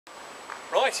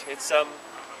Right, it's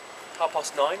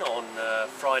 9:30 on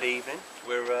Friday evening.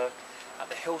 We're at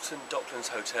the Hilton Docklands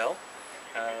Hotel,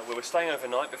 where we're staying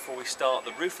overnight before we start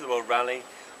the Roof of the World Rally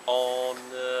on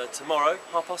tomorrow,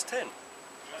 10:30.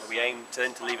 We aim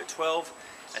to leave at 12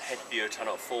 and head to the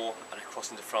Eurotunnel at 4 and across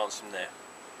into France from there.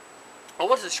 I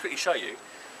wanted to quickly show you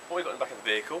what we've got in the back of the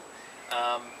vehicle.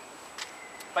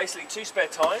 Basically 2 spare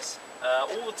tyres.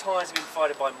 All the tyres have been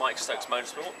provided by Mike Stokes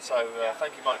Motorsport, so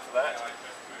thank you Mike for that.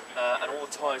 And all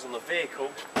the tyres on the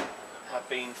vehicle have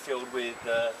been filled with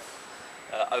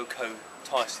OCO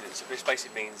tyre sealants, which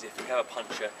basically means if we have a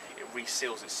puncture, it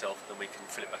reseals itself and we can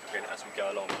fill it back again as we go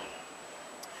along. As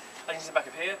you can see the back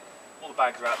of here, all the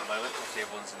bags are out at the moment. Obviously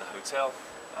everyone's in the hotel,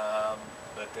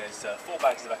 but there's 4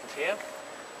 bags in the back of here.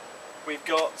 We've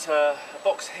got a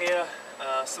box here.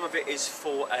 Some of it is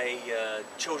for a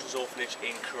children's orphanage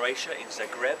in Croatia, in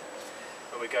Zagreb,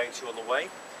 where we're going to on the way.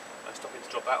 I'm stopping to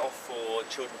drop that off for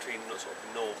children between sort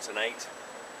of 0 and 8.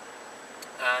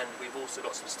 And we've also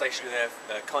got some stationery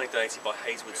there, kindly donated by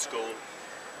Hazelwood School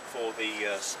for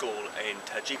the school in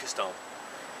Tajikistan.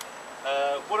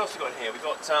 What else have we got in here? We've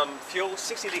got fuel,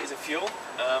 60 litres of fuel.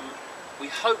 We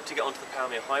hope to get onto the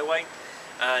Palmyra Highway,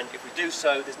 and if we do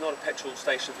so, there's not a petrol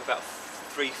station for about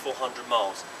 300-400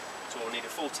 miles. So we'll need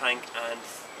a full tank and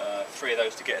 3 of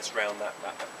those to get us around that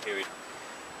period.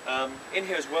 In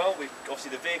here as well,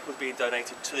 obviously the vehicle is being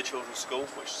donated to the children's school,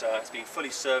 which has been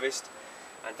fully serviced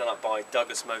and done up by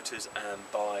Douglas Motors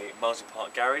and by Marsden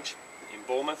Park Garage in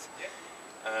Bournemouth.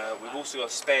 We've also got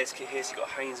a spares kit here, so you've got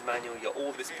a Haynes manual, you've got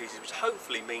all the bits and pieces, which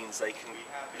hopefully means they can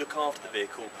look after the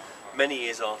vehicle many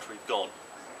years after we've gone.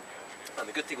 And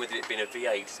the good thing with it being a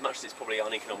V8, as much as it's probably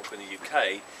uneconomical in the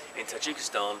UK, in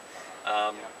Tajikistan,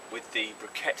 with the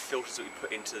briquette filters that we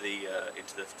put into the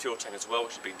fuel tank as well,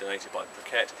 which have been donated by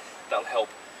briquette, that'll help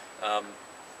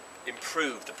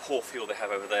improve the poor fuel they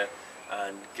have over there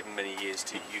and give them many years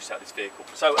to use out this vehicle.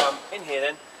 So in here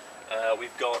then,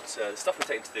 we've got the stuff we're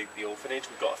taking to the orphanage.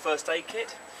 We've got a first aid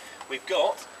kit. We've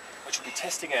got, which we'll be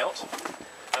testing out,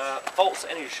 Volts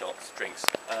Energy Shots drinks.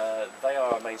 They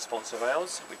are our main sponsor of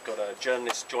ours. We've got a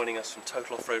journalist joining us from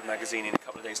Total Off-Road magazine in a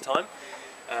couple of days' time.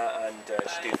 And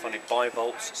she's being funded by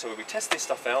Volts, so we'll be testing this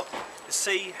stuff out to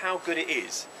see how good it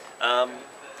is.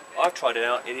 I've tried it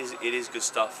out. It is good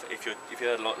stuff. If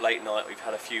you're had late night, we've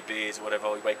had a few beers or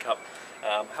whatever, you wake up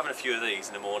having a few of these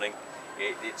in the morning,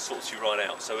 it sorts you right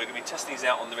out. So we're going to be testing these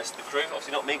out on the rest of the crew.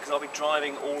 Obviously not me, because I'll be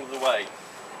driving all of the way.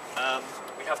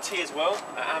 We have tea as well.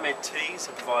 Ahmed Teas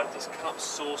have provided us cups,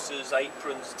 saucers,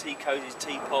 aprons, tea cozies,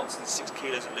 teapots, and 6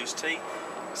 kilos of loose tea.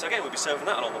 So again, we'll be serving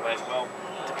that along the way as well,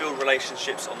 to build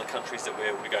relationships on the countries that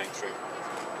we're going through.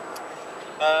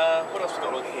 What else we've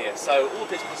got along here? So all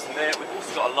the bits in there. We've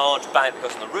also got a large bag that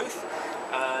goes on the roof,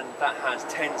 and that has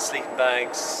 10 sleeping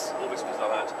bags, all bits like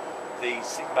that. The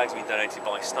sleeping bags have been donated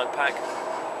by Snugpack,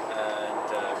 and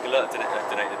Galert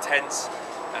donated the tents,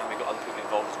 and we've got other people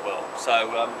involved as well. So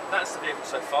that's the vehicle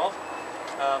so far.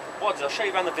 I'll show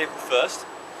you around the vehicle first,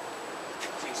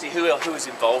 so you can see who is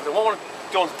involved. And what I want to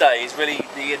go on today is really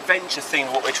the adventure theme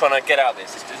of what we're trying to get out of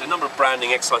this. There's a number of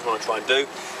branding exercises we want to try and do,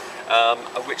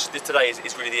 of which today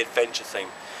is really the adventure theme.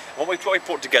 What we've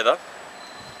brought together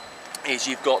is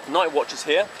you've got night watches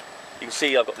here. You can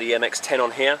see I've got the MX-10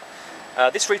 on here.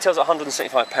 This retails at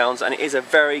 £175, and it is a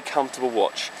very comfortable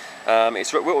watch.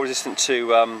 It's water resistant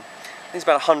to, I think it's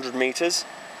about 100 metres.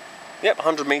 Yep,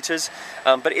 100 metres,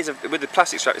 but it is with the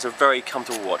plastic strap, it's a very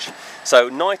comfortable watch. So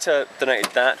NITA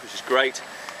donated that, which is great.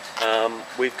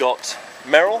 We've got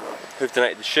Merrill, who've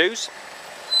donated the shoes.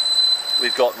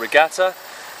 We've got Regatta,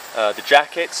 the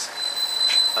jackets.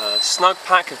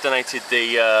 Snugpack have donated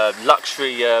the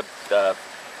luxury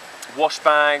wash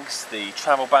bags, the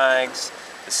travel bags,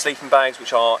 the sleeping bags,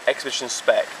 which are exhibition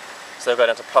spec. So they'll go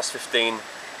down to +15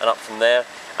 and up from there.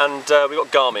 And we've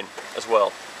got Garmin as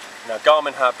well. Now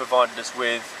Garmin have provided us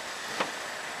with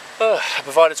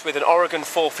an Oregon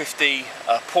 450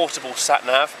 portable sat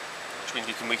nav, which means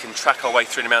we can track our way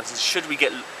through the mountains. Should we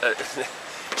get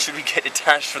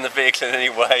detached from the vehicle in any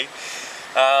way,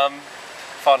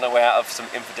 find our way out of some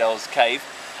infidels' cave.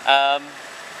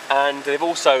 And they've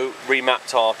also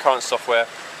remapped our current software,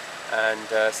 and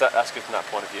so that's good from that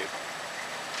point of view.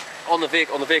 On the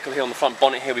vehicle here, on the front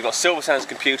bonnet here, we've got Silver Sands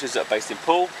Computers that are based in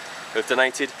Poole, who have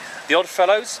donated. The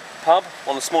Oddfellows pub,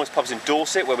 one of the smallest pubs in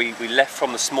Dorset, where we left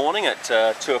from this morning at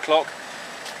 2 o'clock.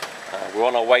 We're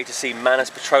on our way to see Manus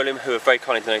Petroleum, who have very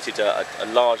kindly donated a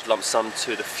large lump sum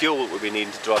to the fuel that we'll be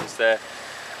needing to drive us there.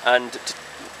 And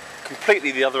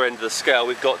completely the other end of the scale,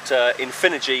 we've got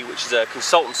Infinergy, which is a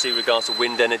consultancy in regards to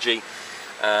wind energy,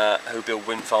 who build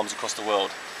wind farms across the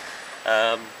world.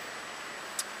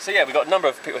 So yeah, we've got a number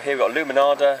of people here. We've got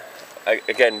Luminada,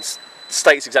 again,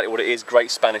 states exactly what it is,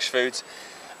 great Spanish foods.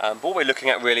 But what we're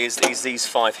looking at really is these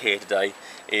 5 here today.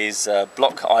 Is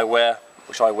Block eyewear,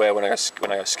 which I wear when I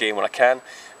go skiing when I can.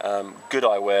 Good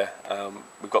eyewear.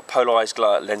 We've got polarized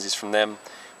lenses from them,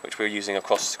 which we're using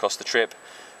across the trip.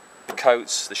 The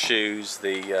coats, the shoes,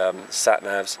 the sat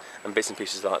navs, and bits and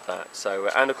pieces like that. So,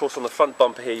 and of course on the front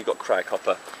bumper here you've got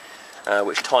Cragghopper,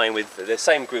 which tie in with the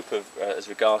same group of as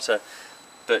Regatta.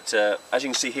 But as you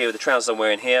can see here with the trousers I'm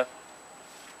wearing here,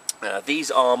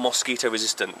 these are mosquito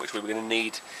resistant, which we're going to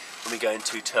need when we go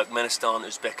into Turkmenistan,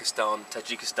 Uzbekistan,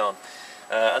 Tajikistan,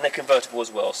 and they're convertible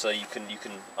as well, so you can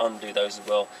undo those as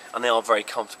well, and they are very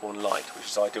comfortable and light, which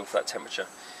is ideal for that temperature.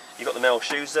 You've got the Mel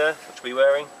shoes there, which we're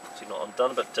wearing, obviously not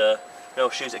undone, but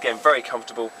Mel shoes again very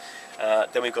comfortable.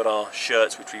 Then we've got our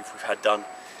shirts, which we've had done,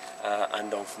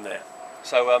 and on from there.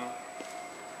 So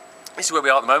this is where we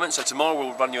are at the moment. So tomorrow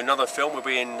we'll run you another film.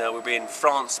 We'll be in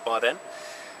France by then.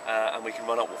 And we can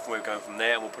run up from where we're going from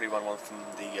there, and we'll probably run one from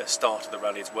the start of the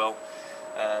rally as well.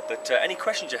 But any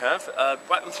questions you have,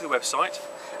 write them through the website.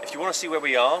 If you want to see where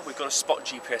we are, we've got a spot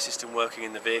GPS system working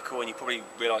in the vehicle, and you probably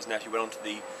realise now if you went onto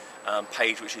the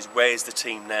page which is Where's the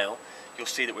Team Now, you'll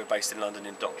see that we're based in London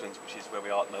in Docklands, which is where we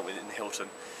are at the moment in Hilton.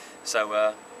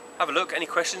 So have a look, any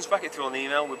questions, back it through on the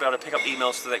email. We'll be able to pick up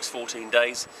emails for the next 14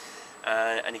 days.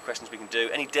 Any questions we can do.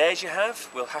 Any dares you have,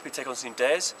 we'll happy to take on some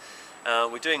dares.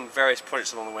 We're doing various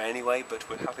projects along the way anyway, but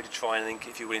we're happy to try anything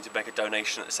if you're willing to make a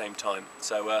donation at the same time.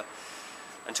 So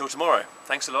until tomorrow,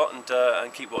 thanks a lot,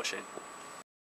 and keep watching.